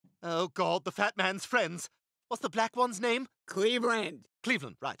Oh, God, the fat man's friends. What's the black one's name? Cleveland.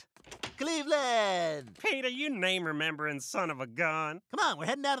 Cleveland, right. Cleveland! Peter, you name-remembering son of a gun. Come on, we're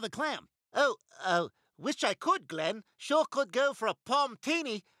heading out of the clam. Oh, wish I could, Glenn. Sure could go for a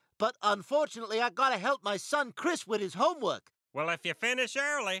palm-tini, but unfortunately I gotta help my son Chris with his homework. Well, if you finish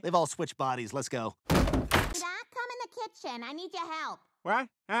early... They've all switched bodies. Let's go. Doc, come in the kitchen. I need your help. What?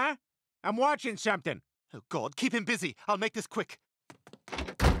 Huh? I'm watching something. Oh, God, keep him busy. I'll make this quick.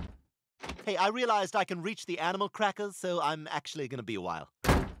 Hey, I realized I can reach the animal crackers, so I'm actually gonna be a while.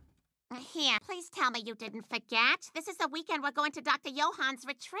 Here, please tell me you didn't forget. This is the weekend we're going to Dr. Johan's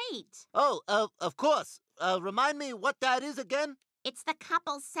retreat. Oh, of course. Remind me what that is again? It's the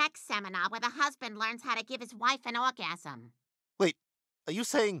couples sex seminar where the husband learns how to give his wife an orgasm. Wait, are you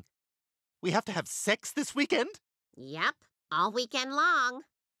saying we have to have sex this weekend? Yep, all weekend long.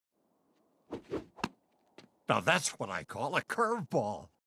 Now that's what I call a curveball.